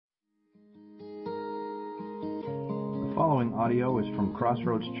following audio is from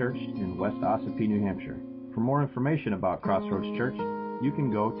Crossroads Church in West Ossipee, New Hampshire. For more information about Crossroads Church, you can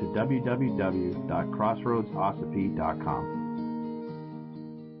go to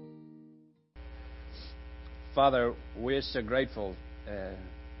www.crossroadsossipee.com. Father, we're so grateful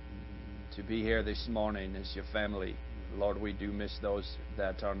to be here this morning as your family. Lord, we do miss those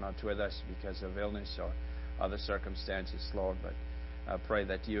that are not with us because of illness or other circumstances, Lord, but I pray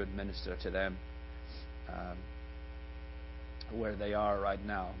that you would minister to them where they are right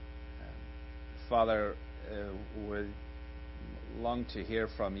now. Father, we long to hear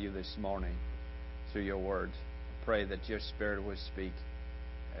from you this morning through your word. Pray that your Spirit will speak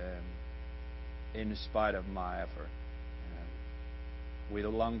in spite of my effort. We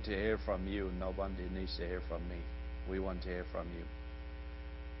long to hear from you. Nobody needs to hear from me. We want to hear from you.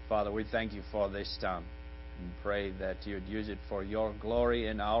 Father, we thank you for this time and pray that you would use it for your glory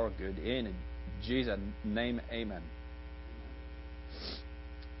and our good. In Jesus' name, amen.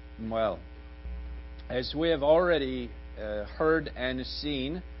 Well, as we have already heard and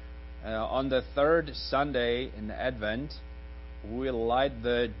seen, on the third Sunday in Advent, we'll light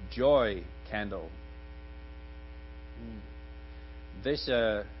the joy candle. This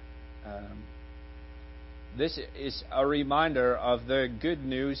is a reminder of the good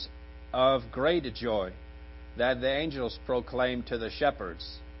news of great joy that the angels proclaimed to the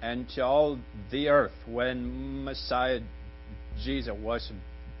shepherds and to all the earth when Messiah Jesus was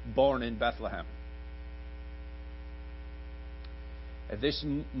born in Bethlehem. This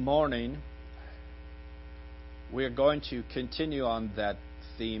morning, we are going to continue on that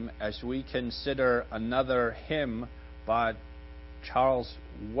theme as we consider another hymn by Charles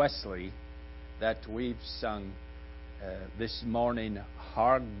Wesley that we've sung this morning,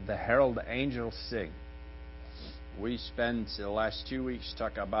 Hark the Herald, Angels Sing. We spent the last 2 weeks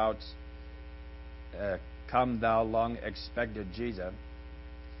talking about Come Thou Long Expected Jesus.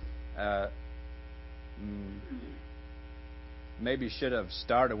 Maybe should have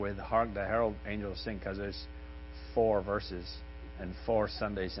started with Hark the Herald, Angels Sing, because there's 4 verses and 4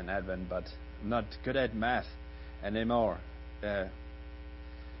 Sundays in Advent, but I'm not good at math anymore.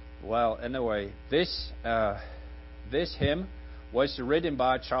 Well, anyway, this hymn was written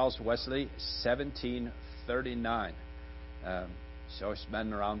by Charles Wesley, 1739. So it's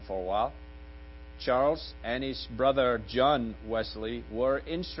been around for a while. Charles and his brother John Wesley were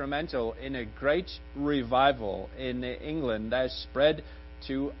instrumental in a great revival in England that spread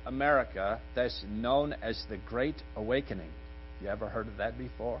to America that's known as the Great Awakening. You ever heard of that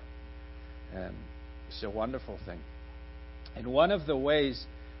before? It's a wonderful thing. And one of the ways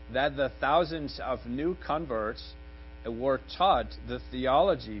that the thousands of new converts were taught the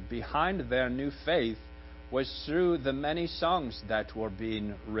theology behind their new faith was through the many songs that were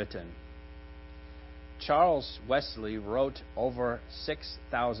being written. Charles Wesley wrote over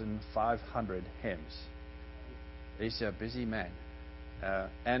 6,500 hymns. He's a busy man.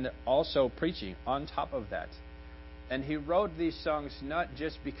 And also preaching on top of that. And he wrote these songs not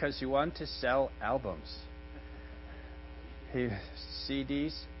just because he wanted to sell albums,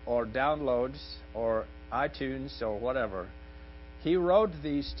 CDs or downloads or iTunes or whatever. He wrote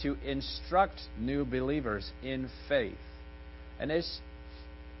these to instruct new believers in faith. And it's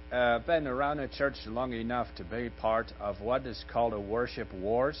been around the church long enough to be part of what is called a worship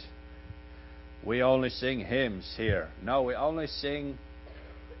wars. We only sing hymns here. No, we only sing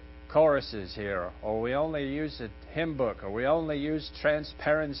choruses here. Or we only use a hymn book. Or we only use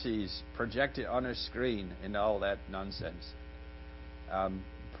transparencies projected on a screen and all that nonsense.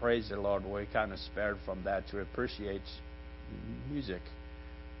 Praise the Lord, we're kind of spared from that to appreciate music.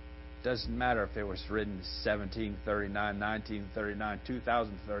 Doesn't matter if it was written 1739, 1939,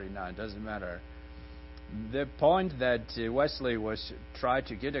 2039. Doesn't matter. The point that Wesley was trying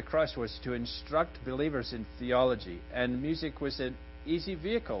to get across was to instruct believers in theology, and music was an easy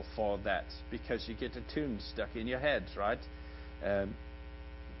vehicle for that because you get a tune stuck in your head, right?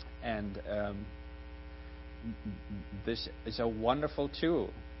 This is a wonderful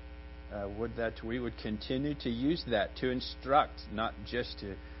tool. Would that we would continue to use that to instruct, not just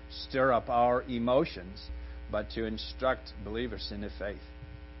to stir up our emotions, but to instruct believers in the faith.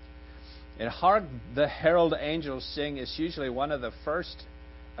 And Hark the Herald, Angels Sing is usually one of the first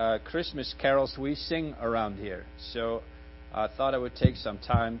Christmas carols we sing around here. So I thought I would take some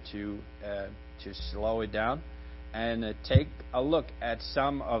time to slow it down and take a look at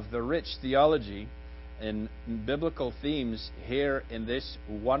some of the rich theology and biblical themes here in this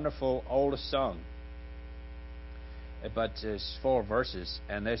wonderful old song. But it's 4 verses,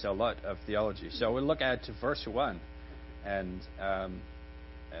 and there's a lot of theology. So we'll look at verse 1, and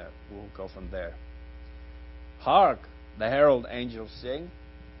we'll go from there. Hark the herald angels sing,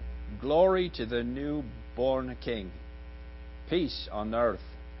 "Glory to the newborn King, peace on earth,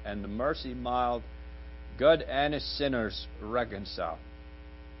 and mercy mild, good and sinners reconcile.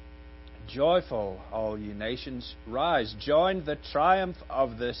 Joyful, all ye nations, rise, join the triumph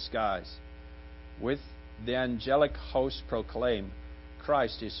of the skies. With the angelic host proclaim,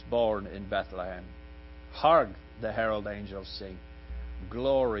 Christ is born in Bethlehem. Hark the herald angels sing,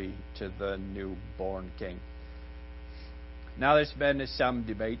 glory to the newborn King." Now there's been some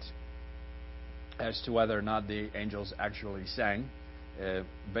debate as to whether or not the angels actually sang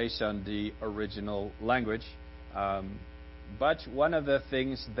based on the original language. But one of the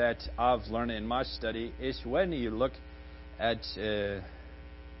things that I've learned in my study is when you look at the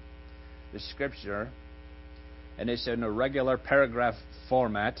Scripture, and it's in a regular paragraph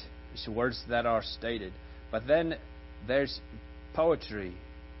format, it's words that are stated. But then there's poetry,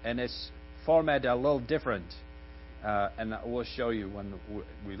 and it's formatted a little different. And we'll show you when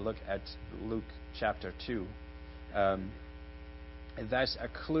we look at Luke chapter 2. That's a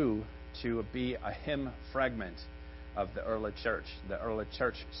clue to be a hymn fragment of the early church. The early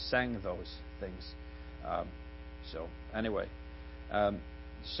church sang those things.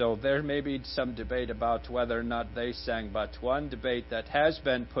 So there may be some debate about whether or not they sang, but one debate that has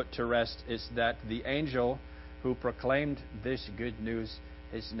been put to rest is that the angel who proclaimed this good news,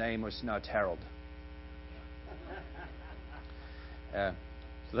 his name was not Herald. So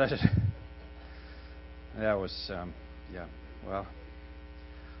that was, well,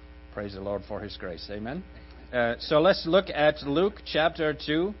 praise the Lord for His grace. Amen. So let's look at Luke chapter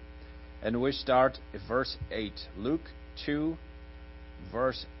 2, and we start at verse 8. Luke 2,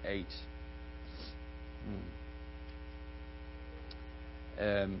 verse 8.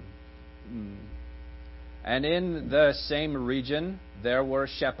 And in the same region there were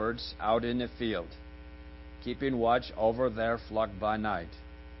shepherds out in the field, keeping watch over their flock by night.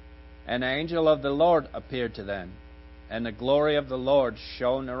 An angel of the Lord appeared to them, and the glory of the Lord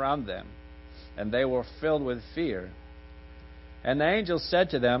shone around them, and they were filled with fear. And the angel said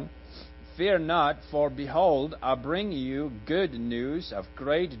to them, "Fear not, for behold, I bring you good news of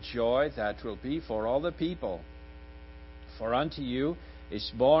great joy that will be for all the people. For unto you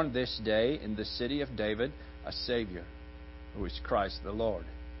is born this day in the city of David a Savior, who is Christ the Lord.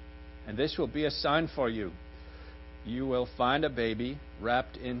 And this will be a sign for you. You will find a baby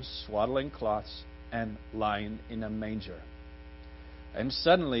wrapped in swaddling cloths and lying in a manger." And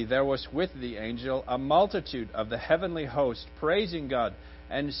suddenly there was with the angel a multitude of the heavenly host, praising God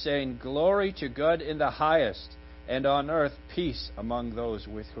and saying, "Glory to God in the highest, and on earth peace among those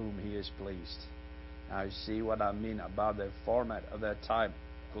with whom He is pleased." Now you see what I mean about the format of that time.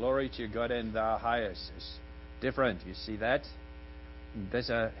 Glory to God in the highest is different. You see that? There's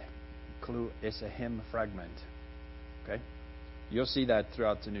a clue. It's a hymn fragment. Okay? You'll see that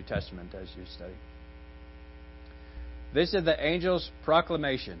throughout the New Testament as you study. This is the angel's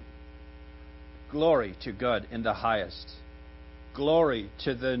proclamation. Glory to God in the highest. Glory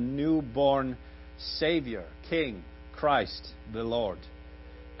to the newborn Savior, King, Christ the Lord.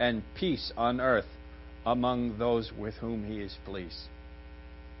 And peace on earth among those with whom He is pleased.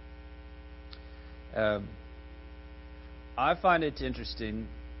 I find it interesting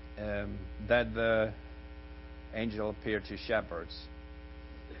that the angel appeared to shepherds.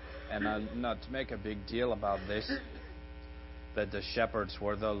 And not to make a big deal about this, that the shepherds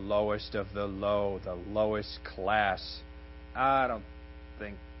were the lowest of the low, the lowest class. I don't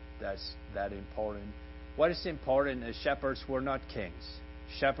think that's that important. What is important is shepherds were not kings.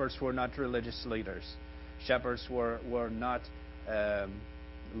 Shepherds were not religious leaders. Shepherds were not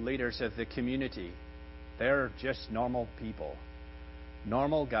leaders of the community. They're just normal people.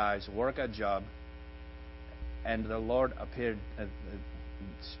 Normal guys work a job, and the Lord appeared,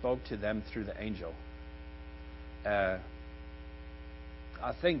 spoke to them through the angel.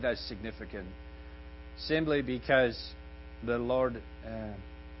 I think that's significant, simply because the Lord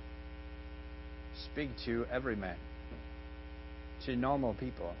speaks to every man, to normal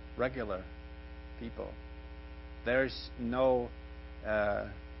people, regular people. There's no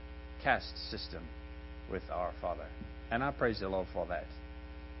caste system with our Father, and I praise the Lord for that.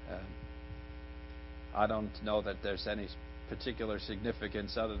 I don't know that there's any particular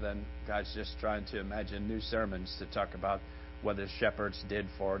significance other than God's just trying to imagine new sermons to talk about what the shepherds did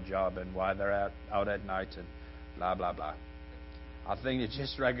for a job and why they're out at night and blah, blah, blah. I think it's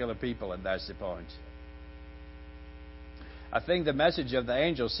just regular people, and that's the point. I think the message of the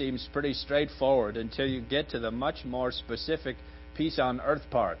angel seems pretty straightforward until you get to the much more specific peace on earth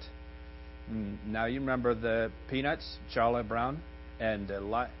part. Now, you remember the Peanuts, Charlie Brown? And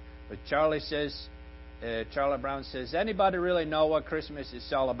Charlie says, Charlie Brown says, anybody really know what Christmas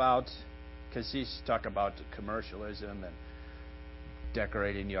is all about? Because he's talking about commercialism and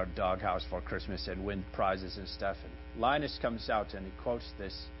decorating your doghouse for Christmas and win prizes and stuff. And Linus comes out and he quotes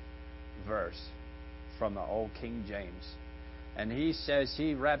this verse from the old King James. And he says,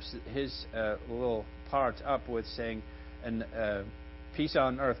 he wraps his little part up with saying, and peace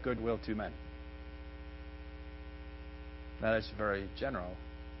on earth, goodwill to men. That is very general.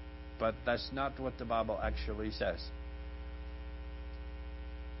 But that's not what the Bible actually says.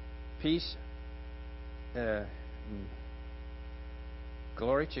 Peace,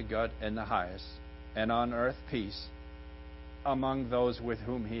 glory to God in the highest, and on earth peace among those with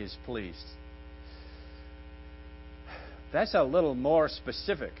whom He is pleased. That's a little more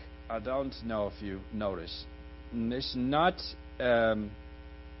specific. I don't know if you notice. It's not the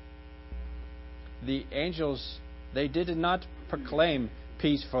angels. They did not proclaim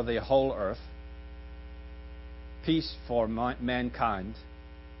peace for the whole earth, peace for mankind.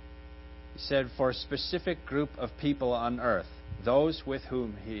 He said for a specific group of people on earth, those with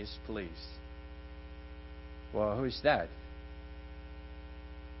whom He is pleased. Well, who's that?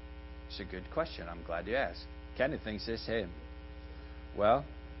 It's a good question. I'm glad you asked. Kenny thinks it's him. Well,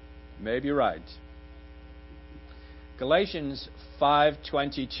 maybe right. Galatians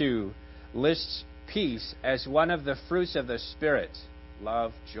 5:22 lists peace as one of the fruits of the Spirit.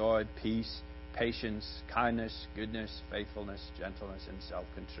 Love, joy, peace, patience, kindness, goodness, faithfulness, gentleness, and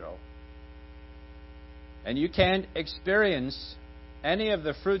self-control. And you can't experience any of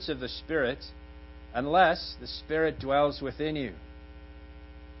the fruits of the Spirit unless the Spirit dwells within you.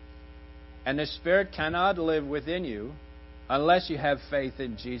 And the Spirit cannot live within you unless you have faith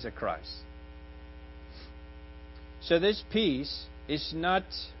in Jesus Christ. So this peace is not,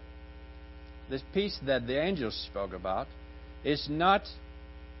 this peace that the angels spoke about, is not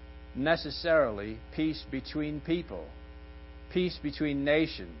necessarily peace between people, peace between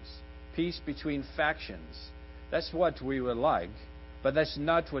nations, peace between factions. That's what we would like, but that's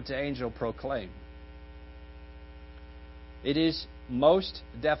not what the angel proclaimed. It is most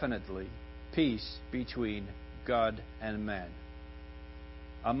definitely peace between God and man.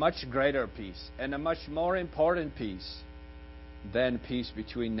 A much greater peace and a much more important peace than peace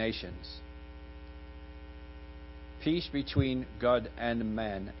between nations. Peace between God and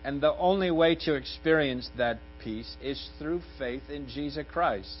man. And the only way to experience that peace is through faith in Jesus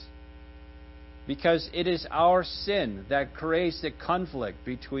Christ. Because it is our sin that creates the conflict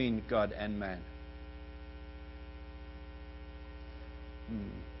between God and man.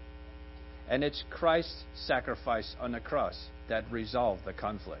 And it's Christ's sacrifice on the cross that resolved the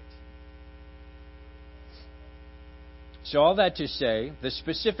conflict. So all that to say, the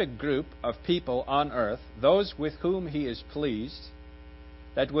specific group of people on earth, those with whom He is pleased,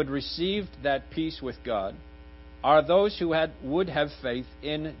 that would receive that peace with God, are those who would have faith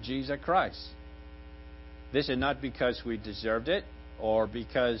in Jesus Christ. This is not because we deserved it, or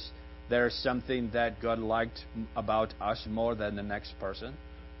because there's something that God liked about us more than the next person.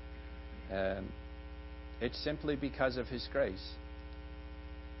 It's simply because of His grace.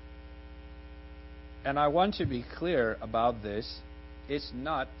 And I want to be clear about this. It's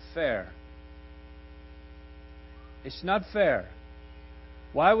not fair. It's not fair.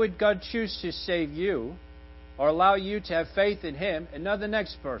 Why would God choose to save you or allow you to have faith in Him and not the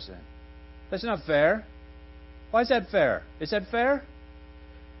next person? That's not fair. Why is that fair? Is that fair?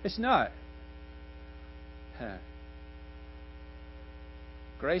 It's not.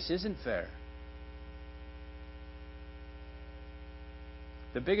 Grace isn't fair.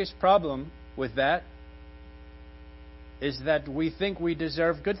 The biggest problem with that is that we think we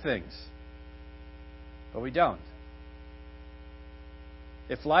deserve good things, but we don't.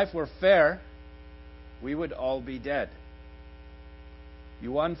 If life were fair, we would all be dead.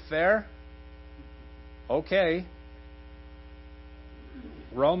 You want fair? Okay.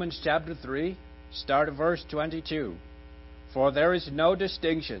 Romans chapter 3, start at verse 22. For there is no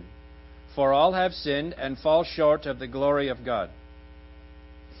distinction, for all have sinned and fall short of the glory of God.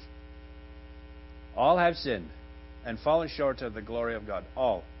 All have sinned and fallen short of the glory of God.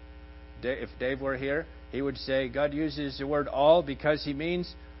 All. If Dave were here, he would say God uses the word all because He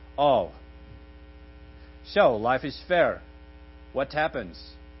means all. So, life is fair. What happens?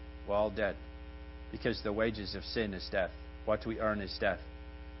 We're all dead. Because the wages of sin is death. What we earn is death.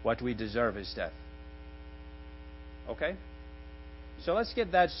 What we deserve is death. Okay? So let's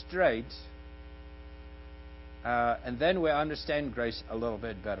get that straight. And then we'll understand grace a little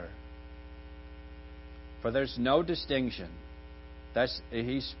bit better. For there's no distinction.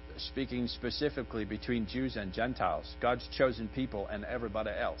 He's speaking specifically between Jews and Gentiles, God's chosen people and everybody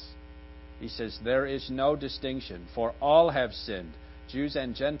else. He says, there is no distinction, for all have sinned, Jews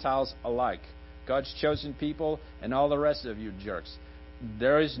and Gentiles alike, God's chosen people and all the rest of you jerks.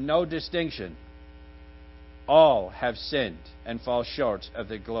 There is no distinction. All have sinned and fall short of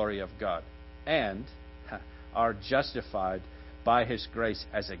the glory of God, and are justified by His grace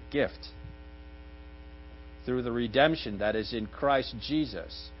as a gift through the redemption that is in Christ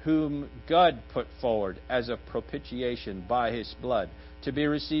Jesus, whom God put forward as a propitiation by His blood, to be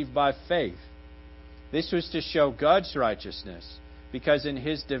received by faith. This was to show God's righteousness, because in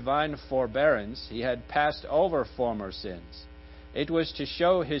His divine forbearance He had passed over former sins. It was to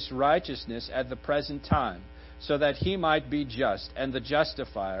show His righteousness at the present time, so that He might be just and the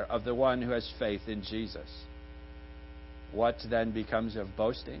justifier of the one who has faith in Jesus. What then becomes of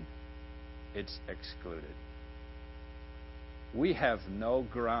boasting? It's excluded. We have no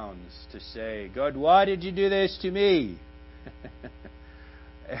grounds to say, God, why did you do this to me?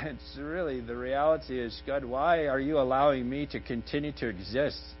 It's really, the reality is, God, why are you allowing me to continue to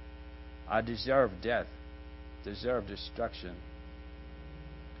exist? I deserve death, deserve destruction.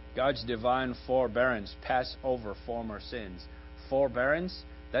 God's divine forbearance pass over former sins. Forbearance?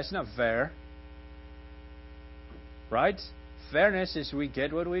 That's not fair. Right? Fairness is we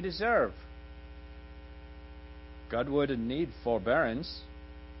get what we deserve. God wouldn't need forbearance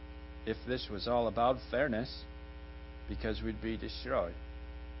if this was all about fairness, because we'd be destroyed.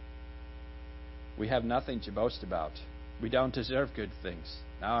 We have nothing to boast about. We don't deserve good things.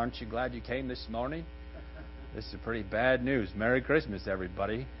 Now, aren't you glad you came this morning? This is pretty bad news. Merry Christmas,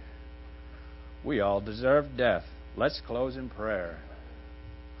 everybody. We all deserve death. Let's close in prayer.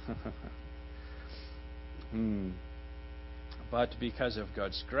 But because of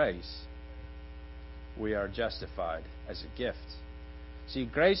God's grace, we are justified as a gift. See,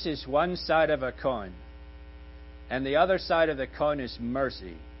 grace is one side of a coin, and the other side of the coin is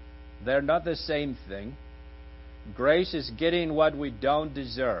mercy. They're not the same thing. Grace is getting what we don't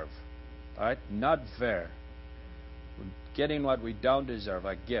deserve. All right? Not fair. We're getting what we don't deserve,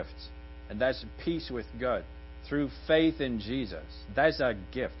 a gift. And that's peace with God through faith in Jesus. That's a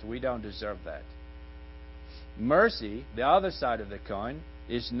gift. We don't deserve that. Mercy, the other side of the coin,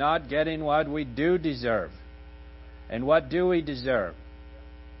 is not getting what we do deserve. And what do we deserve?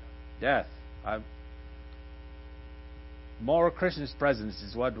 Death. More Christmas presents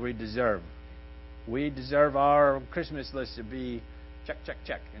is what we deserve. We deserve our Christmas list to be check, check,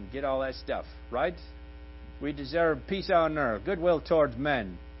 check, and get all that stuff, right? We deserve peace on earth, goodwill towards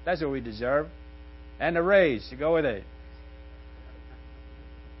men. That's what we deserve. And a raise to go with it.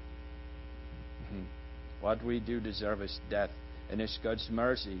 What we do deserve is death. And it's God's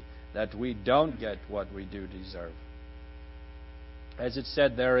mercy that we don't get what we do deserve. As it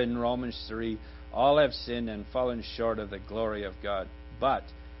said there in Romans 3, all have sinned and fallen short of the glory of God. But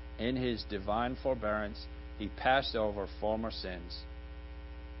in His divine forbearance, He passed over former sins.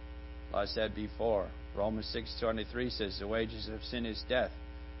 Like I said before, Romans 6:23 says, the wages of sin is death,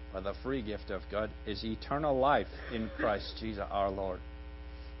 but the free gift of God is eternal life in Christ Jesus our Lord.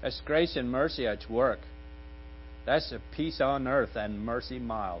 That's grace and mercy at work. That's a peace on earth and mercy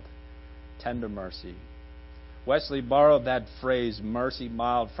mild, tender mercy. Wesley borrowed that phrase, mercy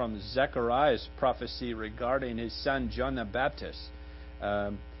mild, from Zechariah's prophecy regarding his son John the Baptist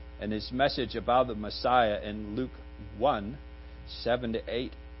and his message about the Messiah in Luke 1,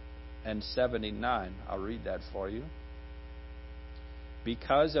 7-8 and 79. I'll read that for you.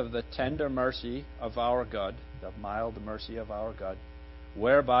 Because of the tender mercy of our God, the mild mercy of our God,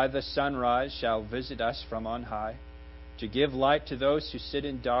 whereby the sunrise shall visit us from on high, to give light to those who sit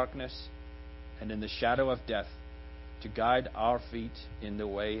in darkness and in the shadow of death, to guide our feet in the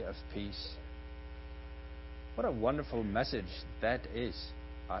way of peace. What a wonderful message that is,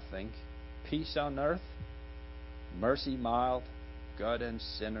 I think. Peace on earth, mercy mild, God and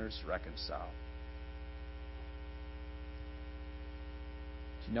sinners reconciled.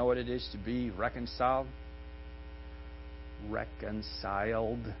 Do you know what it is to be reconciled?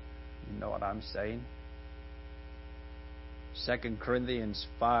 Reconciled. You know what I'm saying? 2 Corinthians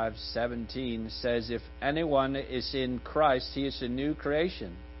 5:17 says, if anyone is in Christ, he is a new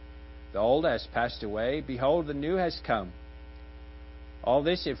creation. The old has passed away. Behold, the new has come. All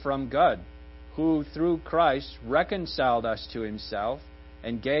this is from God, who through Christ reconciled us to Himself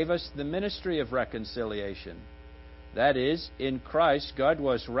and gave us the ministry of reconciliation. That is, in Christ, God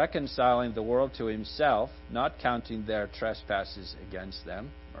was reconciling the world to Himself, not counting their trespasses against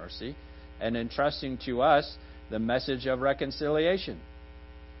them, mercy, and entrusting to us the message of reconciliation.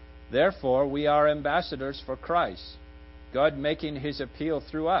 Therefore, we are ambassadors for Christ, God making His appeal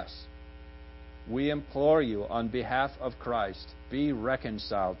through us. We implore you on behalf of Christ, be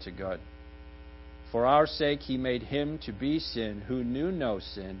reconciled to God. For our sake he made him to be sin who knew no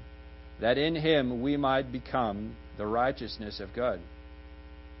sin, that in him we might become the righteousness of God.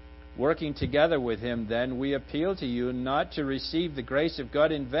 Working together with him, then, we appeal to you not to receive the grace of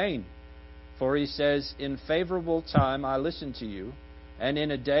God in vain. For he says, in favorable time I listened to you, and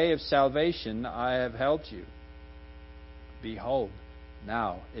in a day of salvation I have helped you. Behold,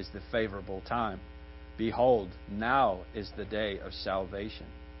 now is the favorable time. Behold, now is the day of salvation.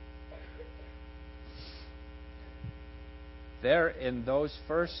 There in those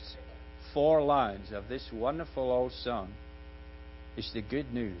first 4 lines of this wonderful old song is the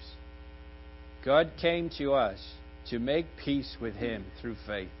good news. God came to us to make peace with him through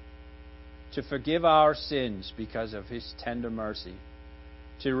faith, to forgive our sins because of his tender mercy,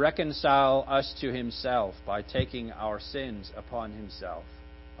 to reconcile us to himself by taking our sins upon himself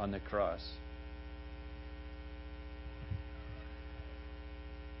on the cross.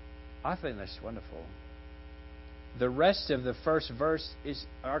 I think that's wonderful. The rest of the first verse is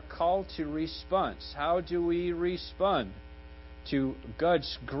our call to response. How do we respond to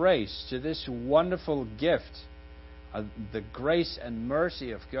God's grace, to this wonderful gift of the grace and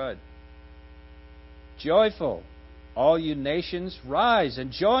mercy of God? Joyful, all you nations, rise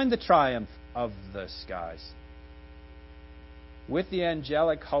and join the triumph of the skies. With the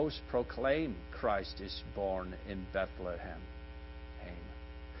angelic host proclaim, Christ is born in Bethlehem.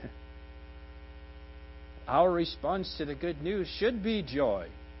 Our response to the good news should be joy.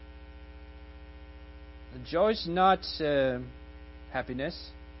 Joy is not happiness.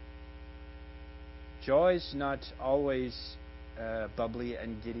 Joy is not always bubbly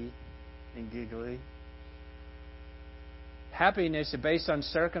and giddy and giggly. Happiness is based on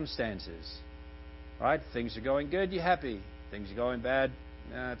circumstances. Right? Things are going good, you're happy. Things are going bad,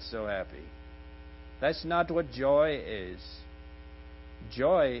 not so happy. That's not what joy is.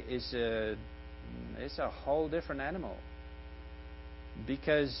 Joy is it's a whole different animal,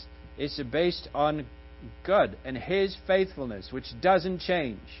 because it's based on God and his faithfulness, which doesn't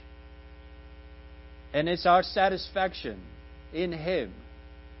change. And it's our satisfaction in him,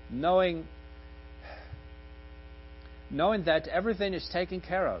 knowing that everything is taken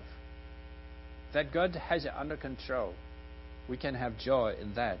care of, that God has it under control. We can have joy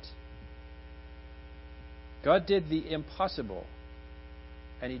in that. God did the impossible,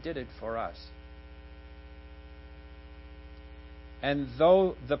 and he did it for us. And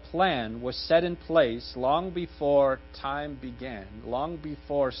though the plan was set in place long before time began, long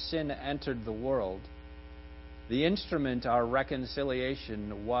before sin entered the world, the instrument of our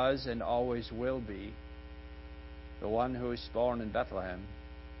reconciliation was and always will be the one who is born in Bethlehem,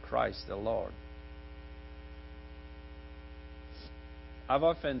 Christ the Lord. I've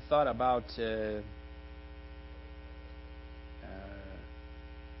often thought about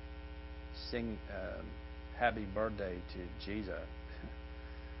sing Happy Birthday to Jesus,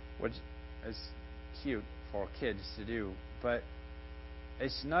 which is cute for kids to do, but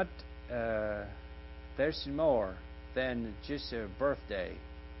it's not, there's more than just a birthday.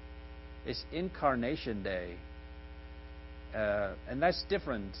 It's Incarnation Day, and that's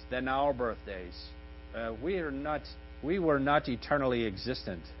different than our birthdays. We were not eternally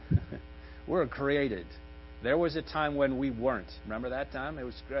existent. We were created. There was a time when we weren't. Remember that time? It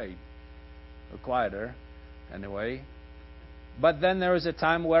was great. Quieter, anyway. But then there was a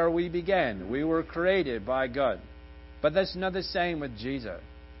time where we began. We were created by God. But that's not the same with Jesus.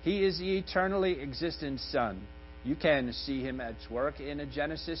 He is the eternally existent Son. You can see him at work in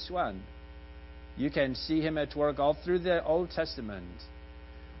Genesis 1. You can see him at work all through the Old Testament.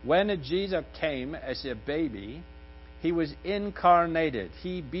 When Jesus came as a baby, he was incarnated.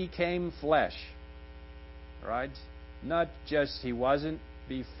 He became flesh. Right? Not just he wasn't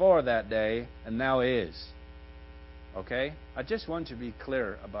before that day, and now is. Okay? I just want to be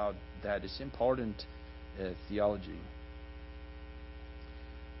clear about that. It's important theology.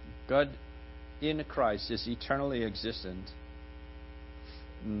 God in Christ is eternally existent.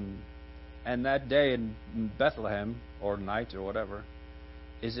 And that day in Bethlehem, or night, or whatever,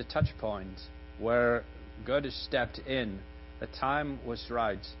 is a touch point where God has stepped in. The time was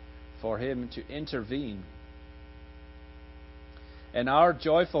right for him to intervene. And our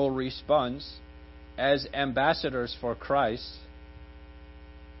joyful response as ambassadors for Christ,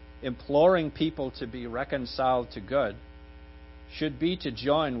 imploring people to be reconciled to God, should be to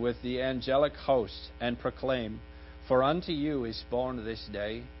join with the angelic host and proclaim, "For unto you is born this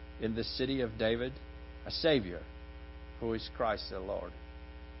day in the city of David a Savior, who is Christ the Lord."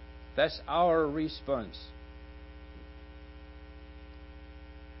 That's our response.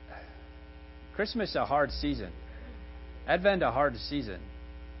 Christmas is a hard season. Advent a hard season.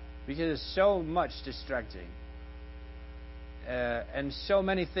 because it's so much distracting. And so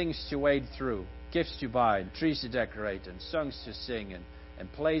many things to wade through. Gifts to buy, and trees to decorate, and songs to sing,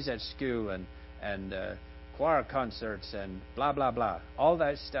 and plays at school, and choir concerts, and blah, blah, blah. All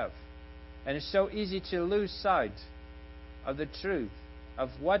that stuff. And it's so easy to lose sight of the truth of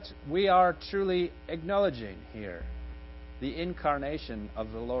what we are truly acknowledging here. The incarnation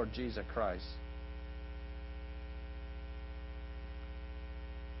of the Lord Jesus Christ.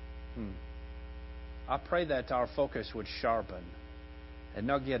 I pray that our focus would sharpen and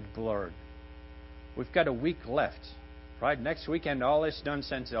not get blurred. We've got a week left, right? Next weekend, all this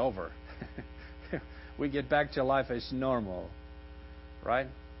nonsense is over. We get back to life as normal, right?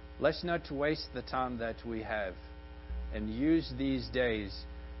 Let's not waste the time that we have and use these days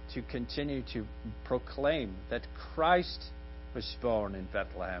to continue to proclaim that Christ was born in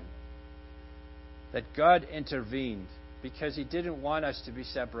Bethlehem, that God intervened because He didn't want us to be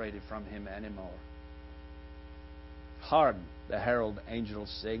separated from Him anymore. Hark the herald angels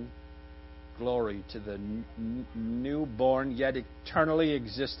sing, glory to the newborn yet eternally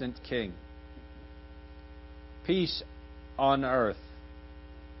existent King. Peace on earth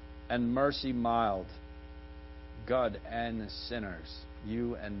and mercy mild, God and sinners,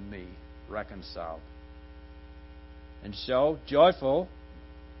 you and me, reconciled. And so, joyful,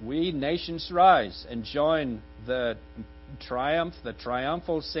 we nations rise and join the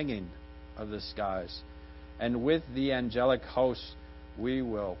triumphal singing of the skies. And with the angelic hosts, we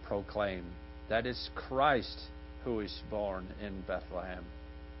will proclaim that it's Christ who is born in Bethlehem.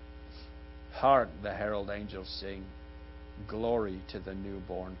 Hark the herald angels sing, glory to the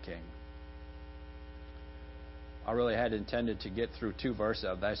newborn King. I really had intended to get through 2 verses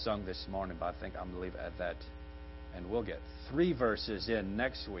of that song this morning, but I think I'm going to leave it at that. And we'll get 3 verses in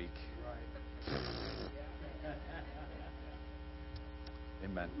next week. Right.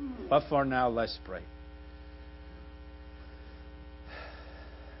 Amen. But for now, let's pray.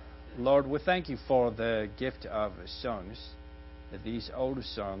 Lord, we thank You for the gift of songs, these old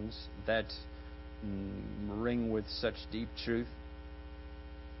songs that ring with such deep truth.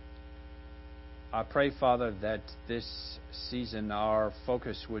 I pray, Father, that this season our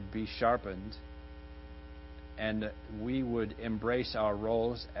focus would be sharpened and we would embrace our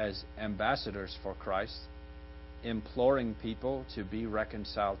roles as ambassadors for Christ, imploring people to be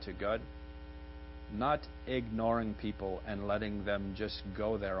reconciled to God, not ignoring people and letting them just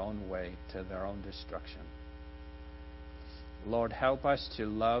go their own way to their own destruction. Lord, help us to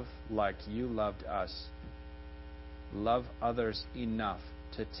love like You loved us. Love others enough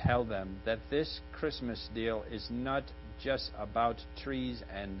to tell them that this Christmas deal is not just about trees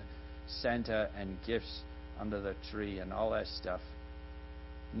and Santa and gifts under the tree and all that stuff.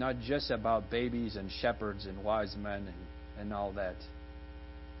 Not just about babies and shepherds and wise men and all that.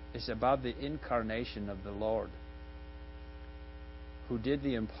 It's about the incarnation of the Lord, who did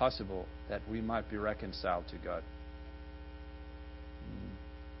the impossible that we might be reconciled to God.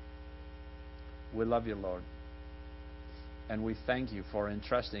 We love You, Lord. And we thank You for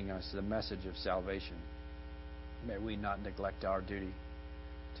entrusting us the message of salvation. May we not neglect our duty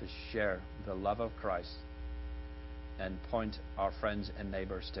to share the love of Christ and point our friends and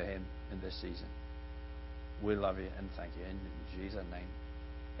neighbors to Him in this season. We love You and thank You. In Jesus' name,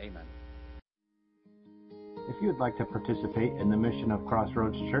 amen. If you would like to participate in the mission of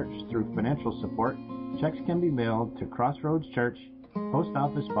Crossroads Church through financial support, checks can be mailed to Crossroads Church, Post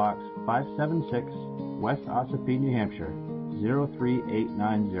Office Box 576, West Ossipee, New Hampshire,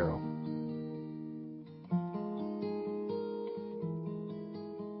 03890.